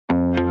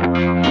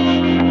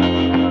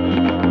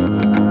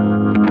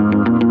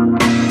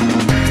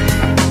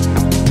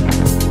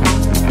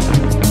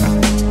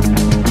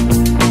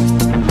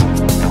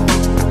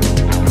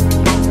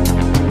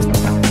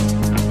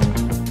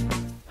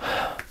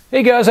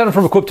Hey guys, Adam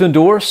from Equipped to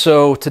Endure.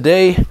 So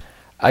today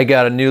I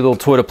got a new little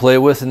toy to play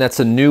with, and that's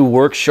a new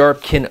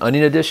WorkSharp Kin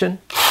Onion Edition.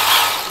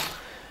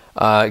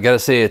 I gotta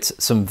say, it's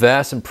some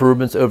vast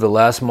improvements over the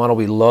last model.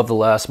 We love the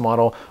last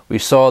model. We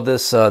saw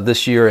this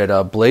this year at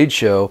a Blade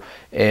Show,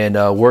 and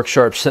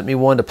WorkSharp sent me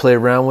one to play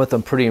around with.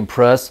 I'm pretty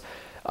impressed.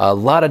 A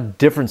lot of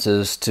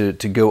differences to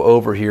go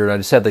over here, and I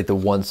just had like the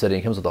one setting.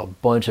 It comes with a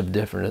bunch of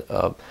different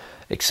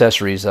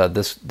accessories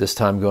this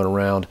time going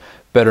around.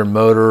 Better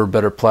motor,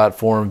 better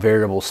platform,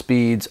 variable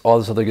speeds, all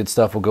this other good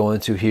stuff we'll go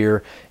into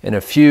here in a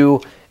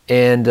few.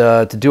 And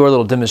to do our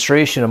little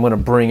demonstration, I'm going to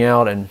bring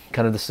out, and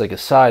kind of this is like a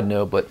side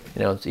note, but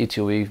you know, it's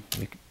E2E,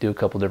 you can do a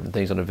couple different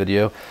things on a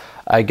video.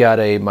 I got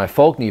my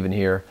Falkneven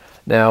here.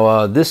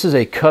 Now this is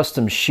a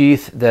custom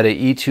sheath that a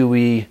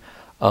E2E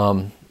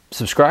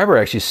subscriber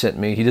actually sent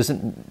me. He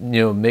doesn't,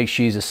 make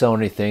sheaths to sell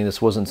anything. This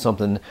wasn't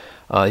something,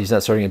 he's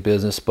not starting a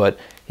business, but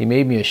he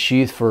made me a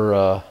sheath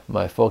for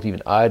my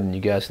Falkneven Iden.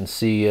 You guys can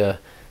see the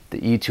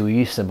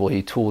E2E symbol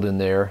he tooled in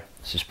there.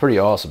 This is pretty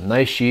awesome.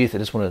 Nice sheath. I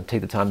just want to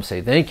take the time to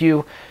say thank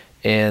you.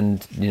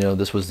 And,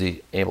 this was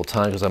the ample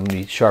time because I'm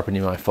going to be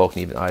sharpening my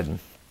Falkneven Iden.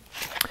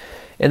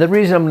 And the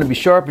reason I'm going to be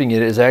sharpening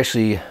it is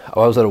actually,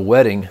 I was at a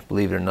wedding,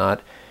 believe it or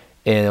not,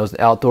 and it was an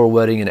outdoor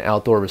wedding in an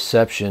outdoor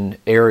reception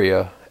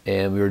area,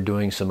 and we were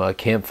doing some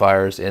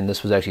campfires, and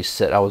this was actually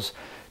set. I was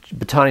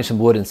batoning some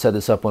wood and set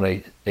this up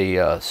on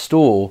a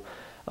stool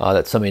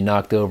that somebody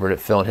knocked over, and it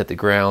fell and hit the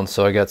ground.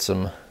 So I got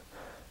some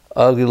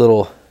ugly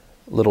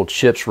little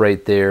chips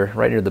right there,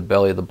 right near the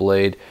belly of the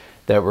blade,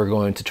 that we're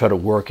going to try to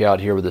work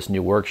out here with this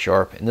new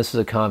WorkSharp. And this is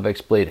a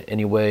convex blade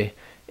anyway,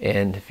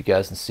 and if you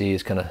guys can see,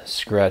 it's kind of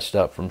scratched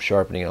up from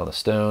sharpening it on the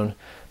stone.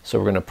 So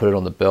we're going to put it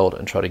on the belt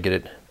and try to get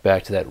it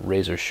back to that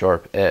razor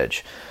sharp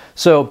edge.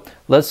 So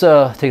let's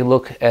take a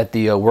look at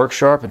the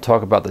WorkSharp and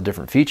talk about the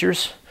different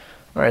features.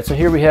 All right, so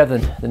here we have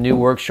the new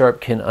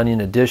WorkSharp Kin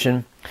Onion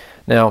Edition.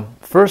 Now,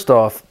 first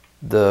off,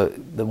 the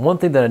one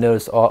thing that I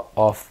noticed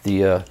off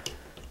the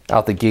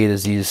out the gate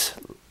is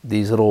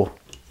these little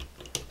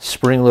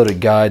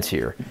spring-loaded guides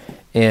here.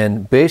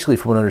 And basically,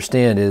 from what I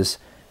understand, is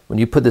when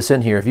you put this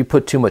in here, if you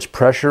put too much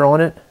pressure on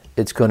it,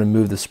 it's going to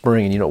move the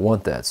spring, and you don't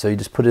want that. So you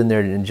just put it in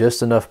there in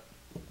just enough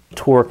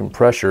torque and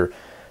pressure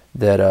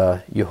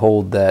that you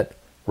hold that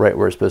right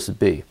where it's supposed to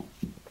be.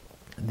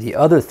 The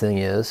other thing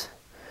is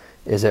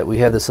that we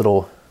have this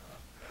little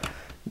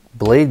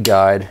blade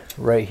guide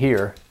right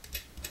here.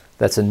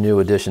 That's a new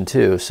addition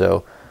too.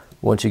 So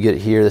once you get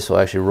it here, this will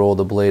actually roll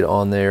the blade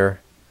on there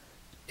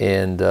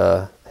and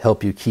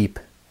help you keep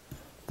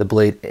the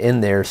blade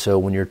in there, so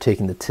when you're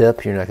taking the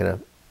tip, you're not going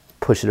to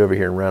push it over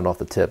here and round off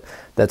the tip.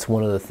 That's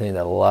one of the things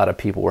that a lot of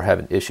people were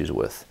having issues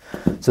with.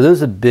 So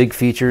those are big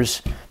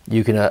features.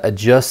 You can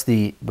adjust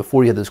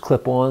before you have those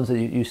clip-ons that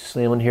you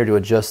slam on here to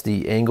adjust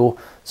the angle.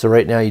 So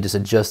right now you just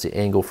adjust the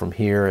angle from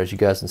here. As you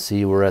guys can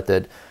see, we're at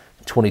that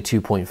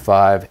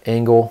 22.5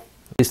 angle.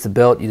 Release the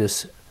belt, you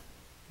just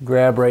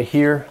grab right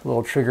here,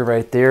 little trigger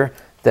right there.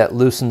 That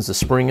loosens the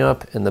spring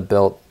up, and the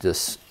belt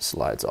just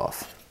slides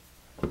off,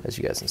 as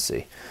you guys can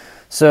see.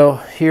 So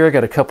here I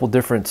got a couple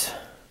different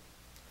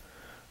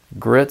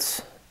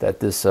grits that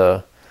this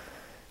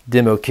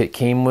demo kit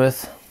came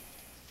with.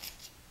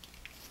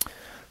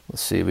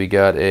 Let's see, we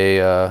got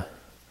a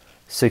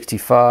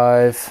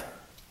 65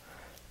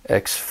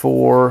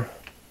 X4.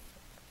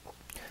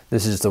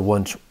 This is the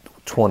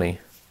 120,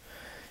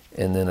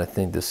 and then I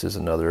think this is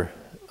another.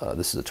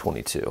 This is a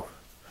 22.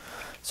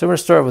 So we're gonna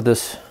start with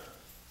this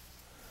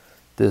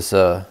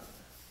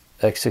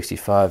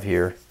X65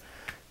 here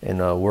and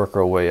work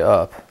our way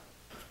up.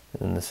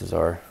 And this is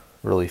our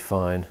really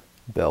fine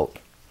belt.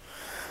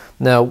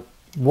 Now,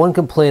 one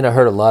complaint I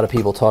heard a lot of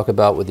people talk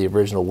about with the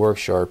original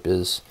WorkSharp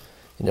is,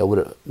 would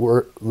it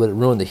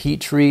ruin the heat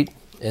treat?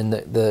 And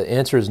the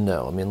answer is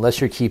no. I mean, unless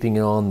you're keeping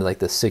it on like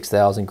the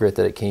 6000 grit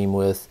that it came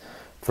with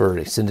for an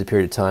extended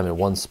period of time in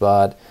one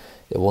spot,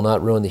 it will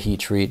not ruin the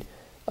heat treat.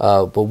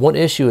 But one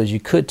issue is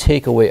you could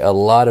take away a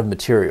lot of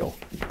material,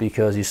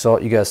 because you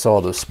guys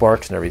saw those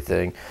sparks and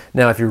everything.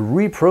 Now, if you're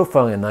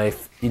reprofiling a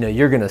knife,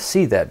 you're going to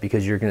see that,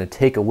 because you're going to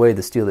take away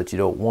the steel that you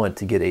don't want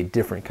to get a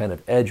different kind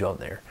of edge on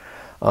there.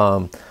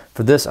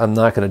 For this, I'm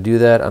not going to do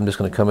that. I'm just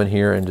going to come in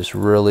here and just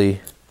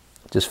really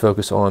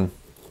focus on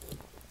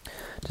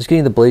just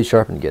getting the blade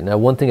sharpened again. Now,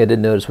 one thing I did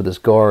notice with this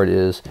guard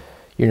is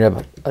you're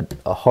going to have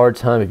a hard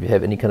time if you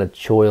have any kind of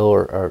choil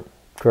or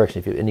correction,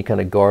 if you have any kind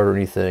of guard or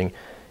anything.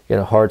 You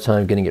have a hard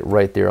time getting it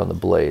right there on the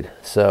blade.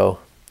 So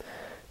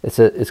it's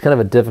kind of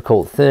a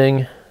difficult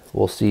thing.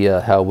 We'll see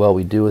how well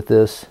we do with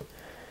this.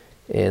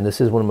 And this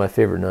is one of my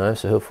favorite knives,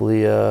 so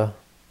hopefully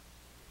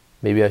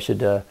maybe I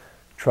should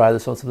try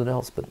this on something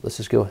else, but let's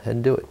just go ahead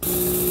and do it.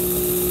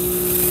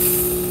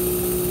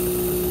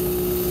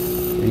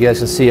 You guys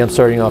can see I'm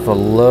starting off on a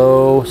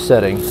low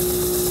setting.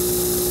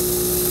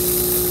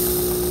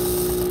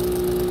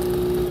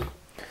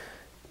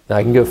 Now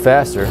I can go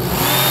faster,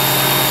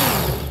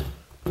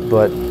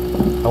 but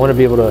I want to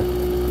be able to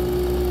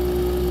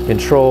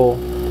control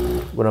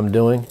what I'm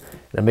doing,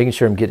 and I'm making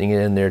sure I'm getting it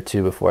in there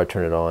too before I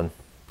turn it on.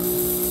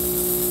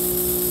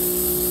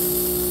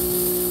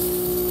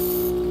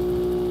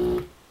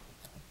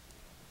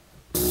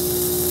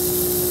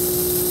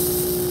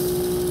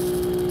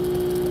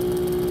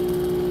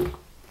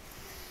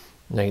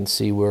 And I can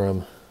see where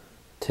I'm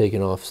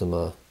taking off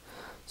some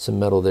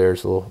metal there.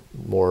 It's a little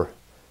more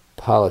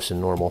polished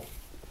than normal.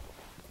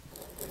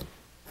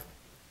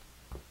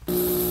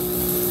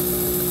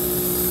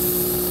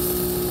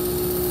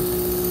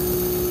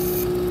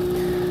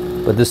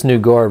 But this new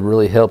guard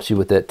really helps you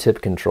with that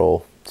tip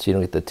control, so you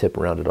don't get the tip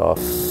rounded off.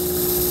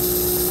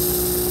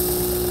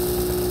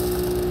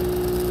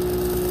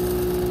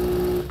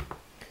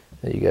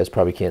 You guys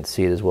probably can't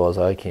see it as well as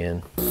I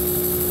can.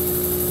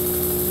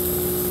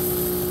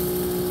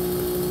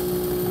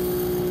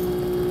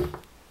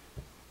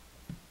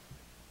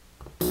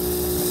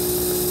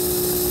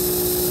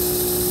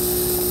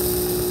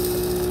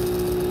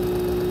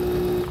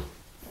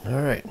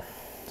 All right,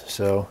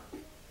 so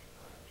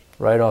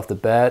right off the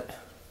bat,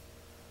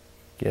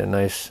 get a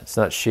nice, it's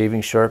not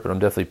shaving sharp, but I'm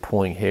definitely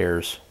pulling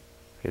hairs.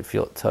 I can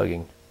feel it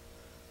tugging.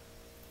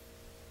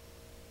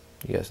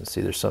 You guys can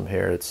see there's some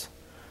hair it's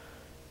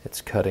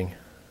cutting.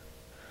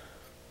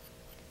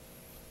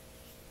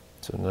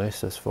 So nice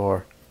thus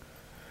far.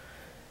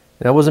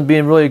 And I wasn't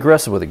being really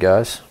aggressive with it,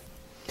 guys.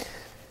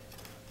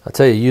 I'll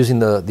tell you, using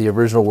the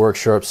original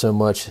WorkSharp so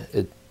much,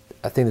 I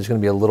think there's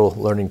going to be a little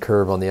learning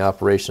curve on the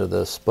operation of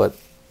this, but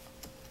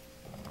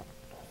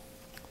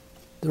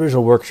the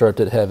original WorkSharp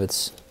did have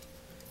its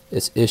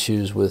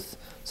issues with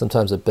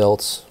sometimes the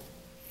belts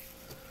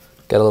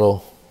got a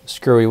little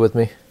screwy with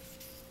me,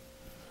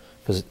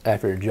 because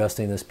after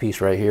adjusting this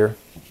piece right here,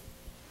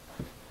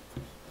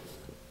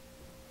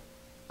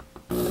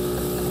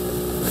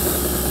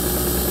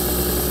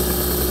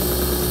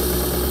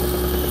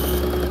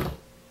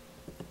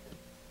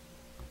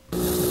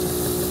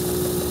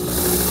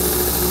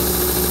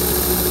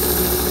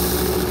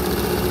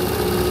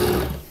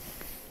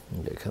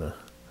 kind of,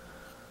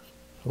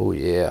 oh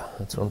yeah,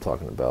 that's what I'm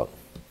talking about.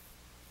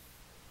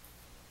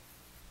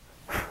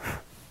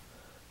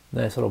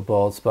 Nice little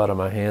bald spot on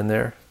my hand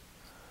there.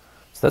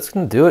 So that's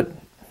going to do it.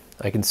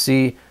 I can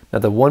see, now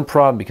the one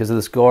problem, because of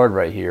this guard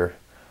right here,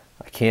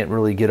 I can't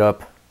really get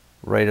up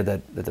right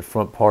at the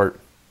front part,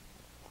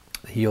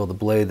 the heel of the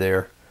blade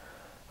there.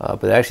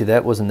 But actually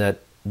that wasn't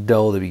that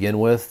dull to begin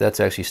with. That's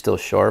actually still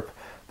sharp,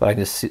 but I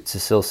can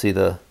still see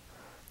the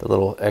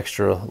little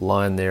extra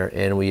line there.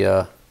 And we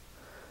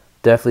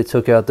definitely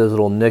took out those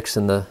little nicks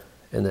in the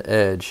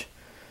edge.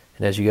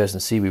 And as you guys can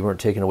see, we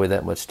weren't taking away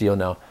that much steel.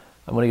 Now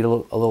I'm going to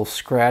get a little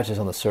scratches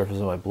on the surface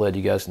of my blade.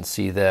 You guys can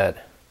see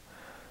that.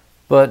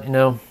 But, you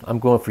know, I'm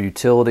going for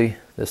utility.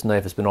 This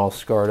knife has been all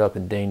scarred up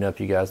and dinged up.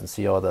 You guys can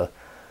see all the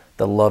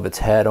love it's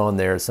had on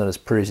there. It's not as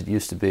pretty as it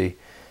used to be.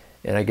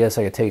 And I guess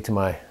I could take it to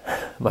my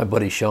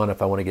buddy Sean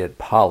if I want to get it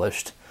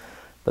polished.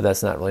 But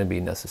that's not really going to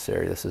be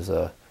necessary. This is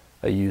a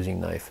using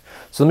knife.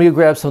 So let me go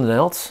grab something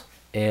else,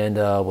 and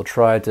we'll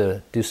try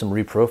to do some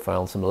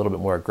reprofiling, something a little bit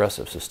more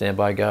aggressive. So stand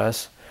by,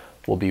 guys.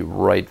 We'll be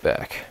right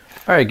back.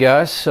 All right,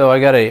 guys, so I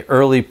got an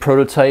early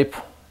prototype.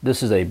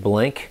 This is a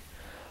blank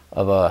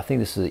of, I think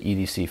this is an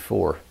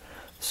EDC4.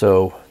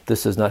 So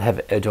this does not have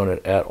an edge on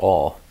it at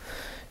all.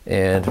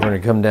 And we're gonna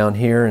come down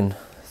here and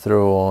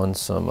throw on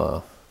some,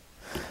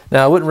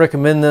 now I wouldn't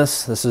recommend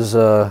this. This is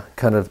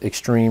kind of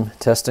extreme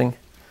testing.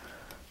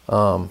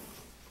 I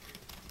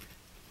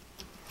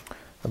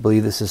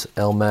believe this is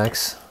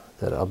L-Max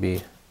that I'll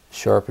be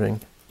sharpening.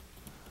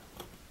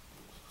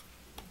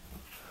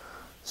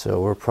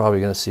 So we're probably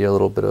gonna see a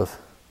little bit of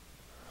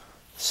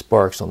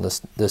sparks on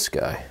this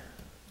guy.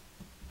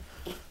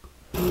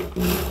 But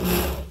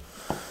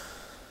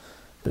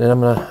then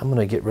I'm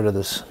gonna get rid of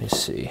this. Let me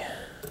see.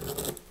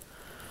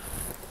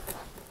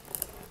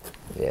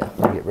 Yeah, I'm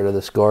gonna get rid of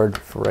this guard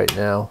for right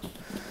now.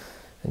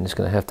 I'm just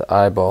gonna have to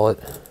eyeball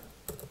it.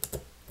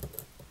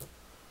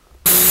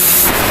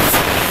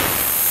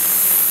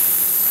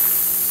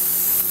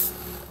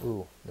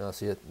 Ooh, now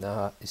see it.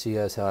 Now you see,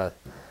 guys, how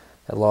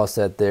I lost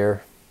that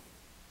there.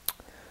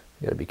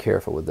 You gotta be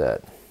careful with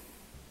that.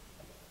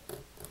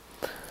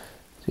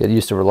 So you got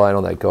used to relying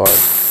on that guard.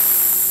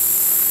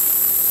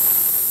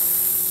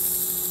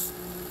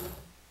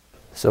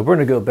 So we're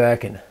going to go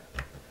back and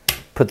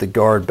put the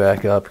guard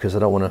back up, because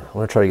I want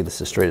to try to get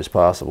this as straight as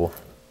possible.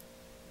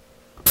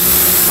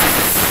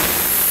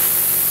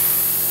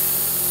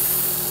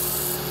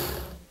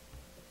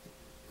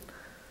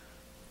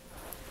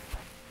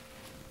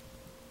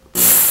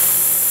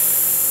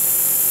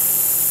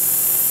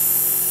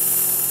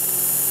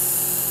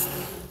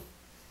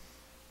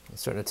 I'm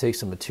starting to take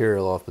some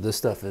material off, but this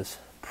stuff is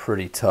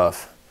pretty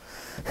tough.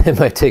 It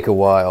might take a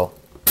while.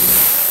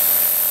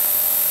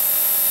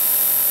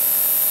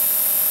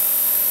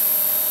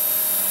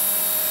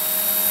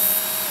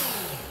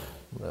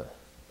 I'm going to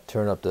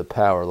turn up the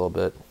power a little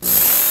bit.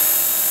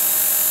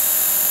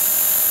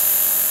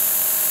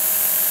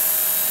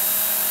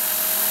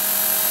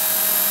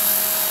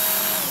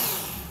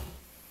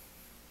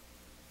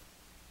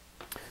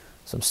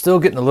 So I'm still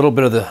getting a little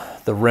bit of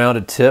the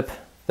rounded tip.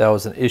 That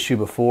was an issue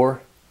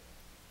before.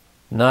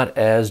 Not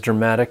as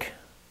dramatic.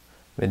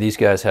 I mean, these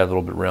guys have a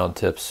little bit round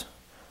tips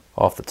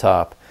off the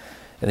top.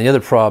 And the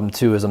other problem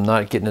too is I'm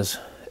not getting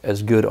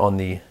as good on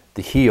the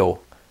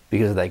heel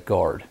because of that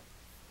guard.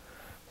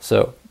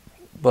 So,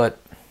 but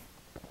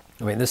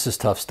I mean, this is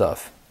tough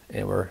stuff,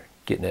 and we're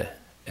getting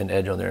an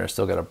edge on there. I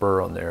still got a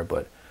burr on there,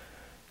 but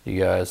you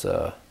guys,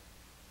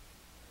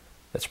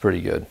 that's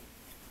pretty good.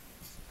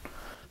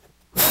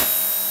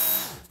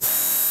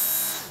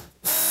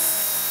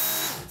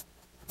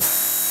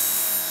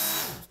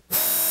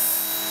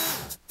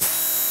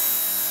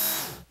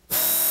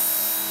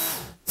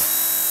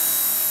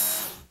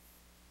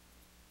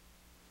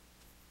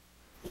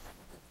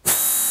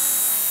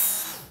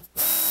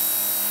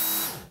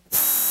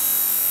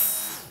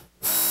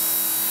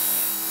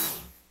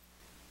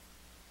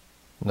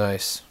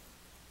 Nice.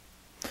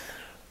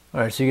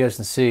 All right, so you guys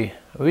can see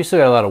we still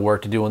got a lot of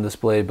work to do on this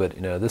blade, but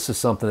you know, this is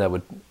something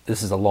that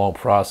this is a long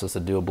process to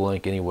do a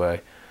blink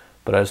anyway.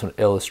 But I just want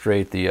to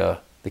illustrate the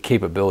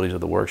capabilities of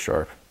the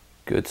WorkSharp.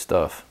 Good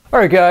stuff. All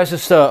right, guys,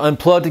 just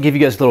unplugged to give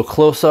you guys a little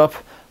close up.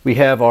 We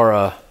have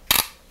our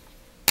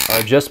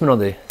adjustment on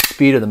the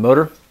speed of the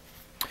motor.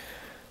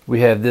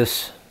 We have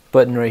this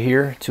button right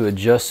here to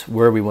adjust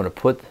where we want to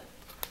put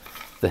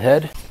the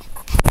head.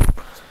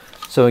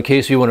 So in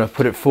case we want to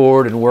put it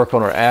forward and work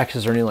on our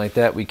axis or anything like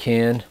that, we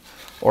can,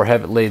 or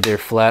have it laid there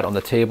flat on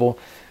the table.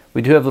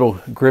 We do have little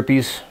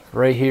grippies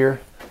right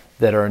here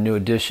that are a new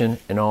addition,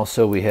 and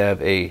also we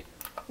have a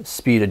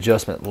speed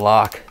adjustment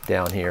lock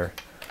down here.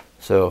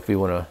 So if we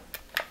want to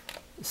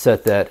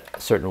set that a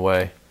certain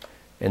way,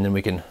 and then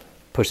we can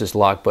push this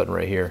lock button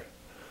right here.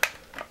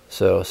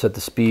 So set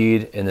the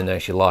speed and then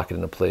actually lock it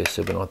into place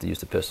so we don't have to use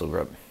the pistol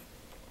grip.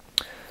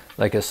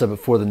 Like I said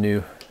before, the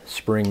new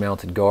spring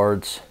mounted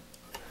guards,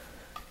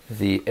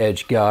 the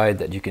edge guide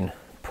that you can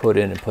put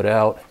in and put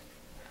out,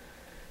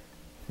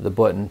 the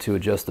button to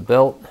adjust the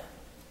belt,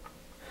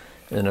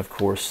 and of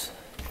course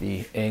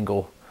the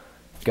angle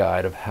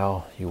guide of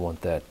how you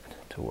want that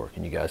to work.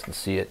 And you guys can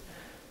see it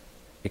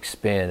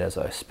expand as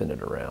I spin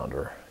it around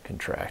or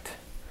contract.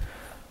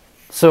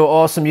 So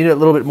awesome unit, a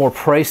little bit more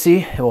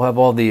pricey, and we'll have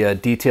all the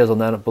details on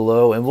that up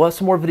below, and we'll have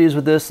some more videos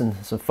with this and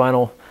some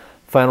final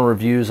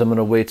reviews. I'm going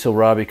to wait till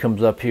Robbie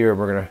comes up here and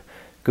we're going to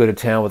go to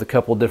town with a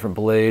couple different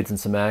blades and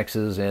some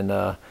axes, and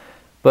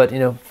but you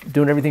know,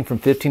 doing everything from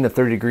 15 to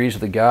 30 degrees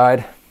with a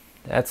guide,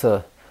 that's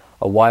a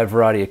wide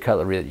variety of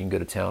cutlery that you can go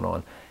to town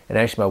on. And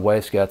actually my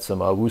wife's got some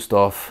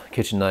Wusthof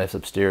kitchen knives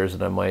upstairs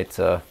that I might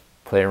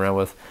play around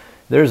with.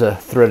 There's a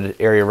threaded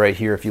area right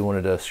here if you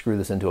wanted to screw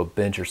this into a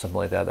bench or something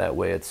like that. That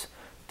way it's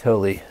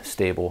totally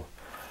stable.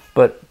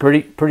 But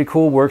pretty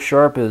cool.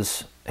 WorkSharp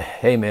is,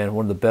 hey man,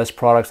 one of the best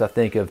products I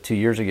think of 2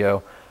 years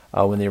ago.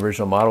 When the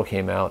original model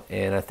came out,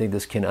 and I think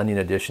this Ken Onion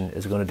edition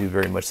is going to do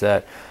very much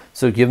that.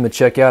 So give them a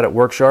check out at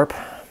WorkSharp,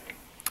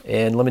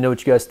 and let me know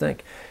what you guys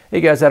think.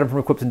 Hey guys, Adam from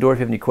Equipped Indoor. If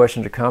you have any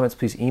questions or comments,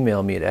 please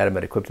email me at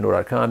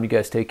adam@equippedindoor.com. You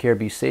guys take care,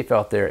 be safe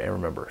out there, and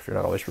remember, if you're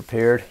not always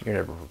prepared, you're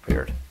never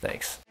prepared.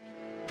 Thanks.